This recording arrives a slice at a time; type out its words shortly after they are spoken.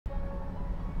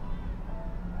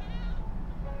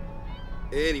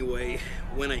Anyway,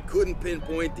 when I couldn't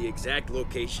pinpoint the exact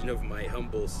location of my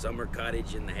humble summer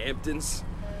cottage in the Hamptons,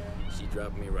 she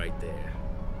dropped me right there.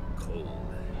 Cold.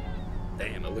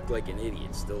 Damn, I look like an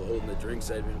idiot, still holding the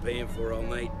drinks I'd been paying for all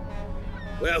night.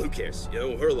 Well, who cares? You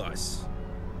know, her loss.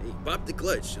 Hey, pop the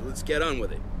clutch, let's get on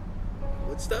with it.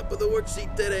 What's up with the work seat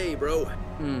today, bro?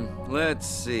 Let's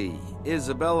see.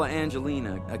 Isabella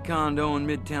Angelina, a condo in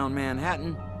Midtown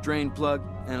Manhattan, drain plug,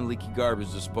 and a leaky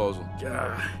garbage disposal.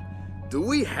 Do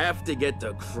we have to get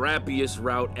the crappiest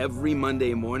route every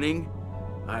Monday morning?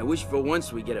 I wish for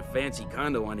once we get a fancy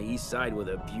condo on the east side with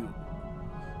a view.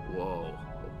 Whoa.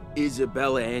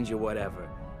 Isabella Angel whatever.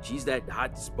 She's that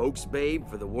hot spokesbabe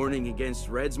for the Warning Against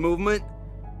Reds movement?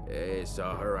 I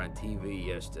saw her on TV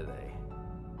yesterday.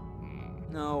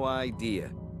 No idea.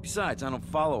 Besides, I don't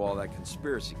follow all that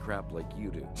conspiracy crap like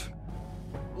you do.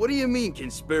 What do you mean,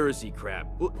 conspiracy crap?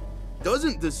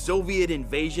 Doesn't the Soviet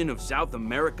invasion of South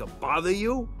America bother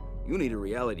you? You need a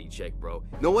reality check, bro.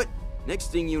 Know what?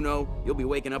 Next thing you know, you'll be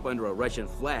waking up under a Russian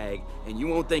flag, and you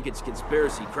won't think it's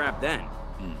conspiracy crap then.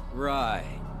 Right.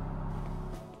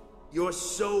 You're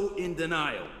so in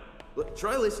denial. Look,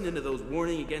 try listening to those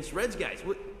Warning Against Reds guys.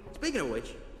 Speaking of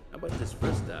which, how about this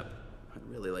first stop? I'd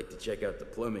really like to check out the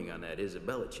plumbing on that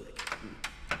Isabella chick.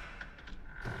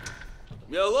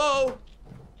 Hello?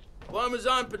 Plumber's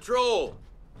on patrol.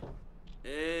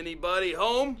 Anybody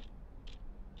home?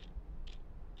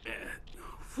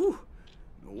 Whew.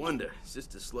 No wonder.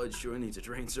 Sister Sludge sure needs a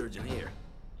trained surgeon here.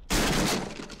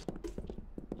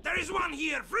 There is one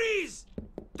here! Freeze!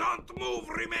 Don't move,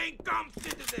 remain calm,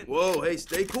 citizen! Whoa, hey,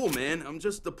 stay cool, man. I'm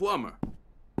just the plumber.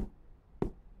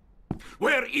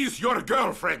 Where is your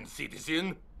girlfriend,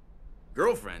 citizen?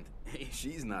 Girlfriend? Hey,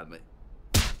 she's not me.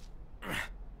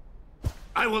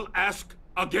 I will ask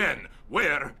again.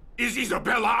 Where is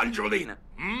Isabella Angelina?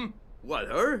 What,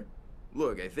 her?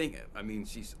 Look, I mean,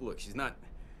 she's not...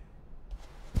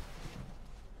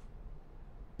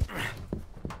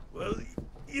 Well,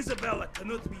 Isabella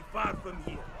cannot be far from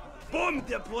here. Bomb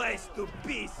the place to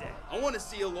pieces. I want to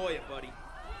see a lawyer, buddy.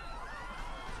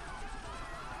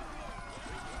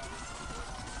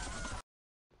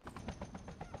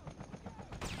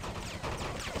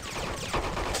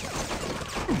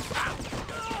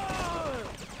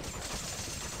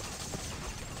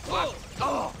 What?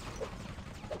 Oh!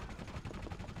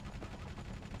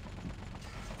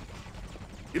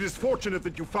 It is fortunate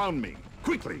that you found me.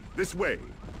 Quickly, this way.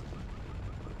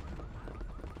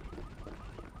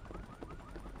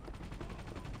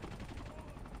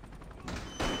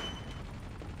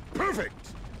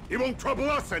 Perfect! He won't trouble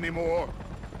us anymore.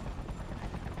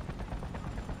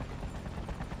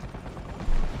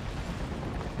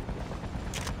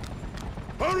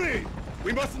 Hurry!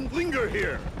 We mustn't linger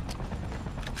here.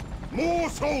 More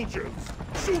soldiers!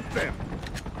 Shoot them!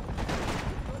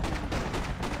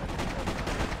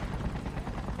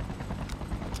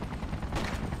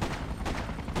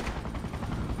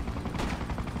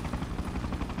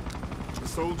 The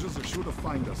soldiers are sure to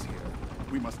find us here.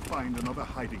 We must find another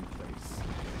hiding place.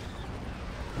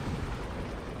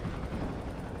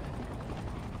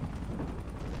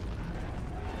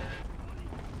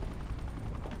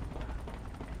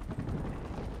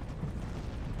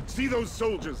 See those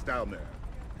soldiers down there?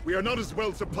 We are not as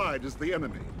well supplied as the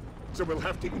enemy, so we'll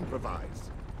have to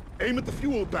improvise. Aim at the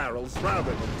fuel barrels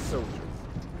rather than the soldiers.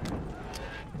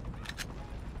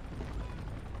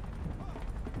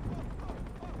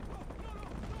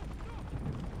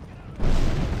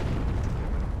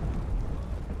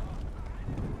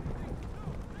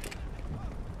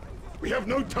 We have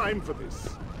no time for this.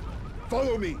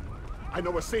 Follow me. I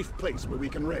know a safe place where we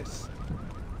can rest.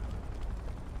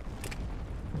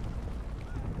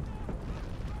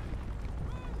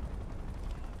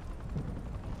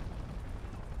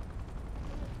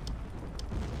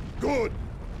 Good!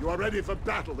 You are ready for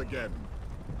battle again.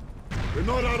 We're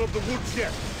not out of the woods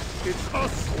yet. It's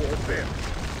us or them.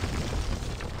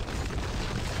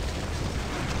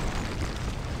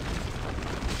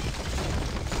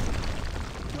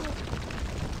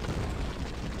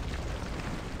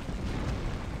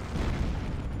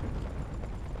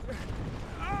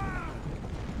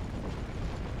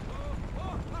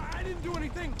 I didn't do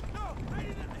anything. No, I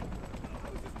didn't.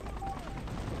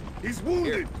 He's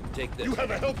wounded! Here, take this. You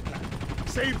have a health pack.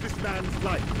 Save this man's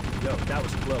life. Yo, that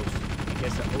was close. I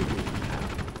guess I owe you a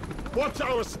pound. What's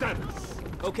our status?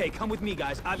 Okay, come with me,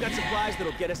 guys. I've got supplies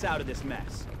that'll get us out of this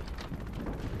mess.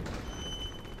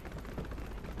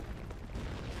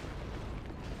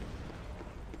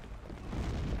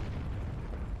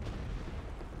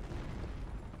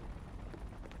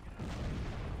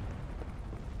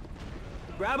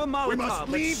 Grab a We must Molotov.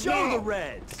 leave Let's show now. the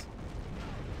Reds.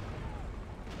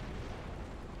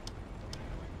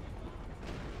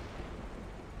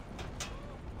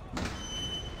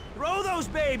 those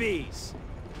babies!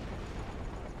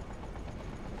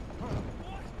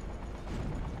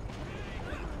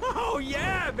 Oh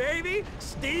yeah, baby!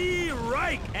 Steve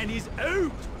Reich, and he's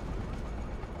out!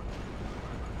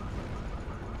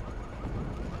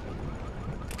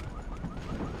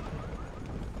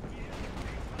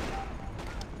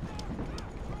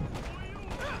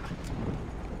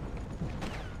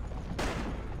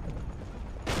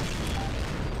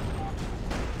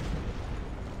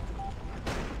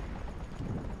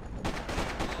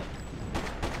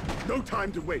 No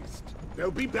time to waste.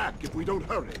 They'll be back if we don't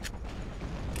hurry.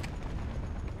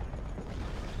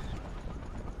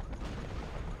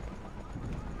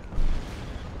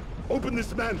 Open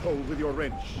this manhole with your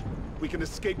wrench. We can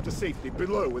escape to safety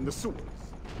below in the sewers.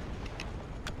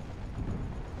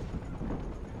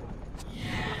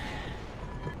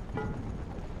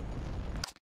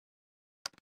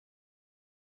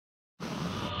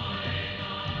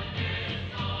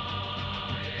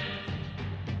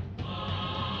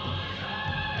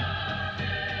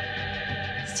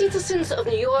 Citizens of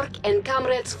New York and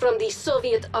comrades from the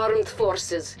Soviet Armed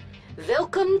Forces,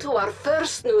 welcome to our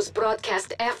first news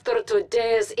broadcast after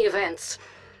today's events.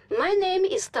 My name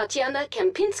is Tatiana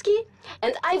Kempinski,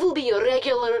 and I will be your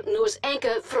regular news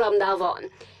anchor from now on.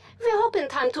 We hope in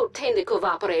time to obtain the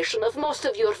cooperation of most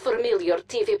of your familiar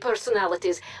TV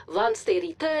personalities once they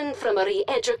return from a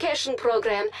re-education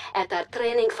program at our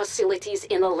training facilities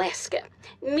in Alaska.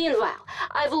 Meanwhile,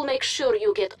 I will make sure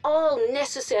you get all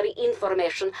necessary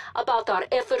information about our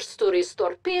efforts to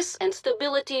restore peace and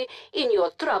stability in your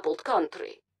troubled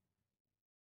country.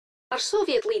 Our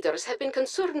Soviet leaders have been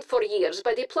concerned for years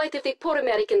by the plight of the poor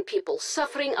American people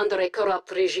suffering under a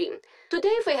corrupt regime.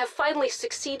 Today we have finally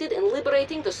succeeded in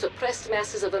liberating the suppressed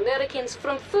masses of Americans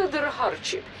from further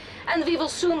hardship, and we will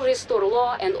soon restore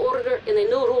law and order in a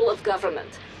new rule of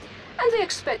government. And we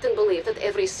expect and believe that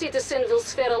every citizen will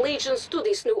swear allegiance to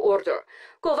this new order.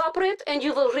 Cooperate and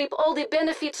you will reap all the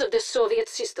benefits of the Soviet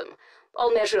system.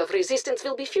 All measure of resistance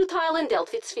will be futile and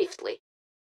dealt with swiftly.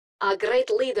 Our great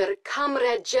leader,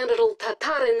 Comrade General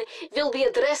Tatarin, will be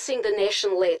addressing the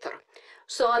nation later.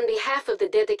 So on behalf of the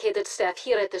dedicated staff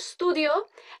here at the studio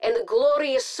and the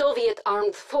glorious Soviet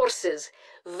Armed Forces,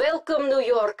 welcome New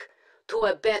York to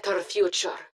a better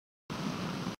future.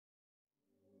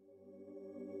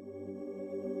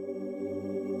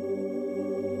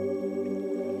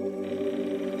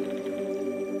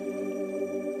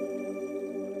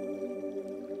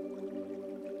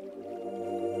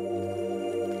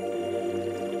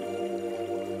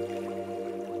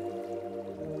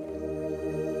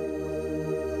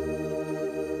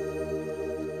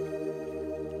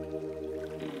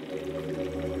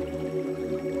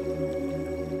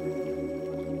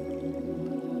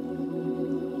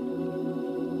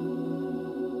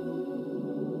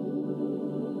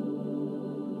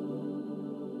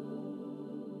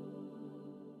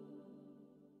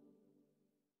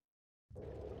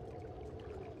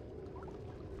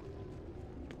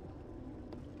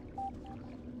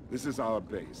 This is our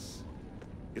base.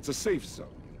 It's a safe zone.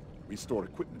 We store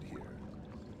equipment here.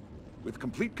 With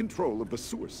complete control of the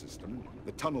sewer system,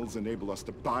 the tunnels enable us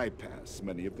to bypass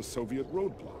many of the Soviet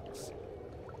roadblocks.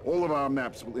 All of our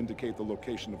maps will indicate the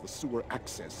location of the sewer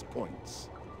access points.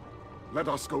 Let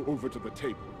us go over to the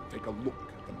table and take a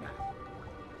look at the map.